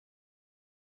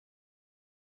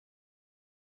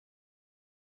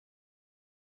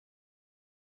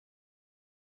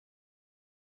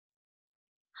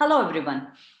Hello everyone.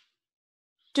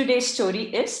 Today's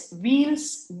story is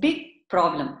Wheel's Big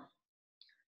Problem.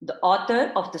 The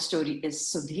author of the story is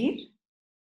Sudhir.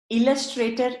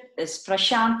 Illustrator is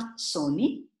Prashant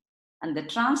Soni. And the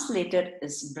translator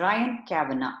is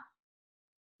Kavanagh.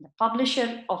 The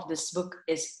publisher of this book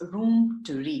is Room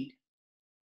to Read.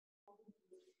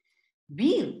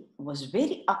 Wheel was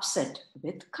very upset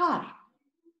with Car.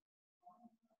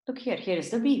 Look here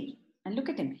is the Wheel. And look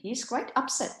at him, he is quite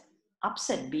upset.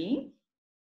 Upset being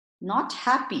not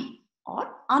happy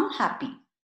or unhappy.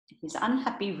 He's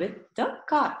unhappy with the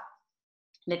car.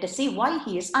 Let us see why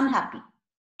he is unhappy.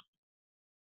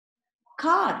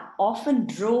 Car often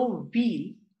drove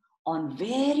Wheel on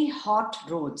very hot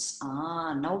roads.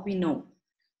 Now we know.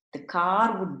 The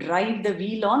car would drive the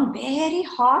Wheel on very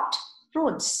hot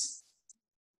roads.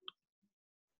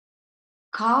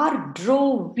 Car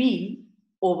drove Wheel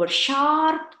over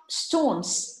sharp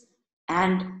stones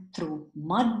and through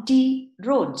muddy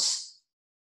roads.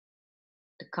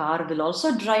 The car will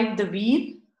also drive the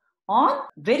Wheel on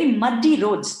very muddy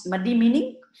roads. Muddy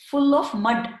meaning full of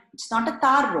mud. It's not a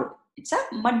tar road. It's a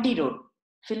muddy road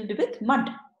filled with mud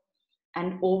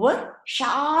and over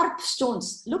sharp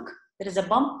stones. Look, there is a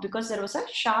bump because there was a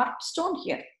sharp stone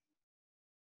here.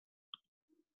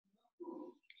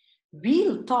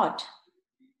 Wheel thought,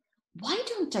 why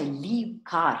don't I leave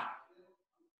car?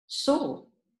 So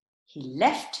he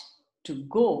left to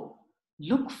go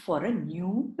look for a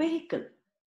new vehicle.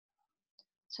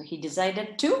 So he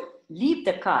decided to leave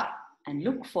the car and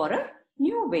look for a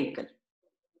new vehicle.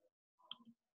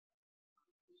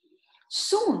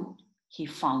 Soon he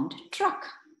found a truck.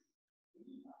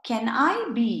 Can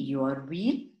I be your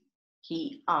wheel?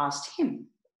 He asked him.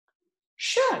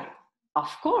 Sure, of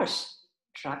course,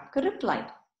 truck replied.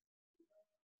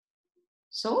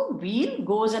 So Wheel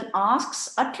goes and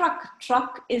asks a truck.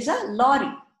 Truck is a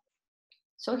lorry.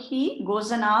 So he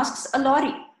goes and asks a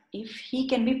lorry if he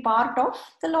can be part of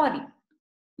the lorry.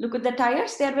 Look at the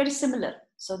tires, they are very similar.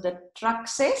 So the truck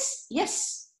says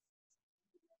yes.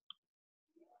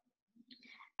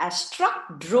 As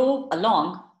truck drove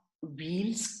along,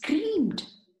 Wheel screamed,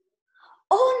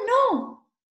 oh no,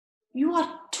 you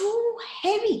are too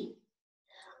heavy.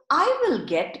 I will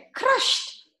get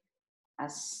crushed.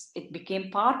 As it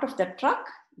became part of the truck,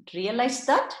 it realized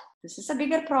that this is a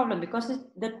bigger problem because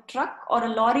the truck or a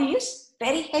lorry is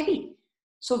very heavy.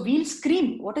 So Wheel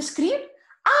screamed. What is screamed?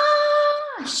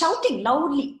 Ah! Shouting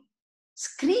loudly.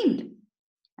 Screamed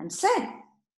and said,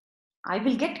 I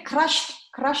will get crushed.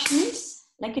 Crushed means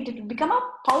like it will become a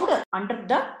powder under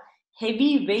the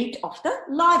heavy weight of the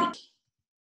lorry.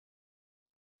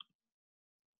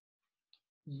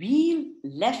 Wheel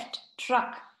left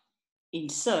truck in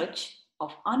search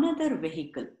of another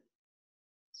vehicle.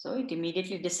 So it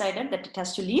immediately decided that it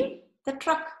has to leave the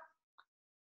truck.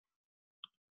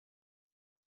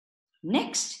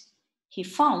 Next, he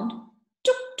found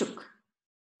tuk-tuk.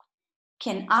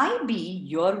 Can I be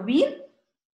your wheel?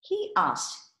 He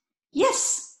asked.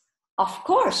 Yes, of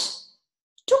course,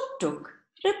 tuk-tuk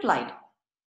replied.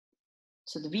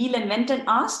 So the wheel went and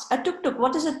asked a tuk-tuk.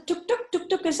 What is a tuk-tuk?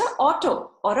 Tuk-tuk is an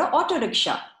auto or an auto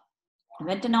rickshaw. He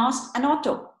went and asked an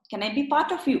auto. Can I be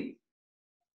part of you?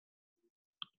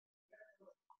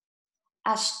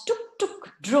 As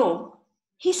tuk-tuk drove,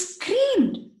 he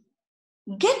screamed,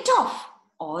 get off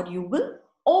or you will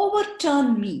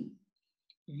overturn me.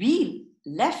 Wheel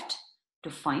left to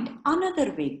find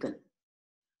another vehicle.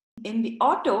 In the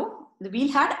auto, the wheel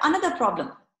had another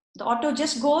problem. The auto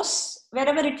just goes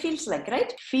wherever it feels like,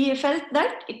 right? He felt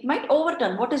that it might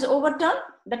overturn. What is overturn?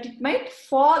 That it might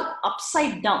fall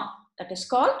upside down. That is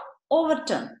called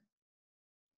overturn.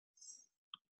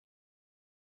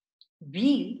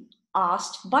 Wheel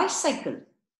asked Bicycle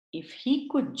if he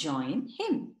could join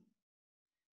him.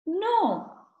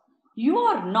 No, you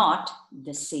are not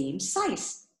the same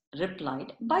size,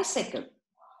 replied Bicycle.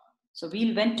 So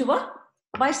Wheel went to a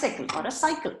bicycle or a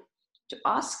cycle to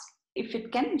ask if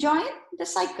it can join the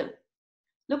cycle.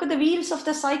 Look at the wheels of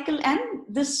the cycle and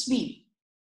this wheel.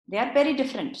 They are very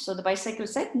different. So the bicycle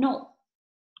said no.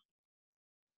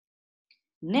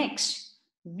 Next,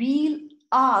 Wheel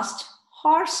asked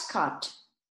horse cart,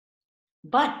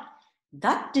 but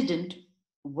that didn't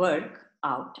work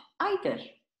out either.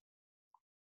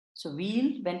 So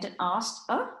Wheel went and asked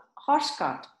a horse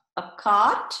cart. A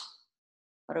cart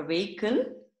or a vehicle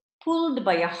pulled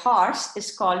by a horse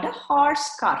is called a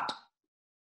horse cart.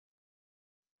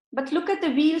 But look at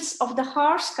the wheels of the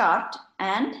horse cart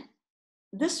and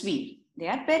this wheel. They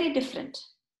are very different.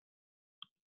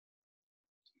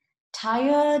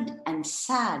 Tired and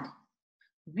sad,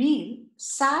 Wheel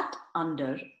sat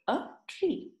under a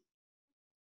tree.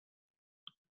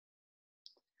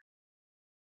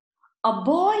 A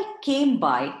boy came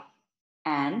by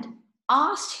and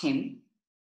asked him,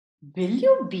 "Will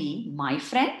you be my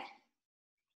friend?"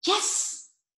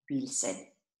 "Yes," Wheel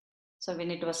said. So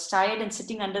when it was tired and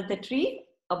sitting under the tree,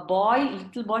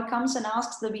 little boy comes and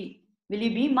asks the wheel, "Will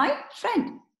you be my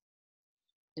friend?"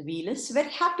 The wheel is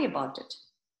very happy about it.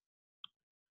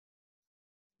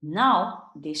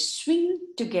 Now they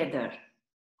swing together.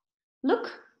 Look,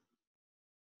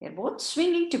 they're both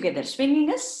swinging together.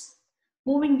 Swinging is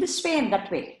moving this way and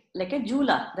that way, like a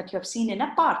jula that you have seen in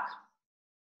a park.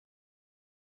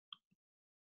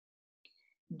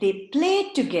 They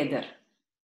play together.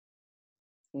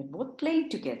 They're both playing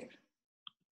together.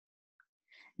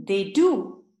 They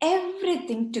do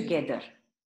everything together.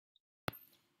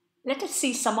 Let us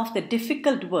see some of the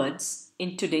difficult words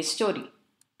in today's story.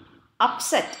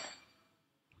 Upset,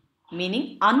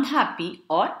 meaning unhappy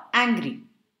or angry.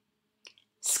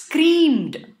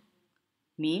 Screamed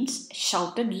means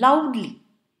shouted loudly.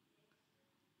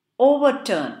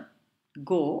 Overturn,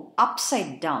 go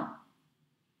upside down.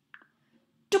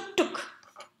 Tuk tuk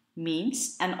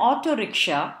means an auto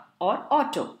rickshaw or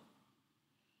auto.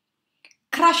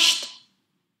 Crushed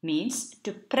means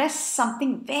to press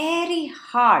something very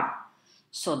hard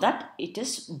so that it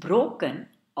is broken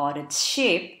or its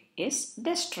shape is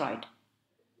destroyed.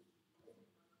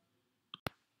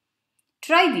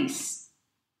 Try these.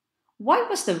 Why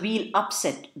was the wheel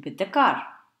upset with the car?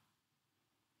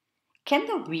 Can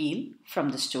the wheel from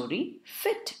the story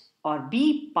fit or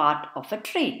be part of a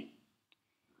train?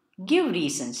 Give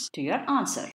reasons to your answer.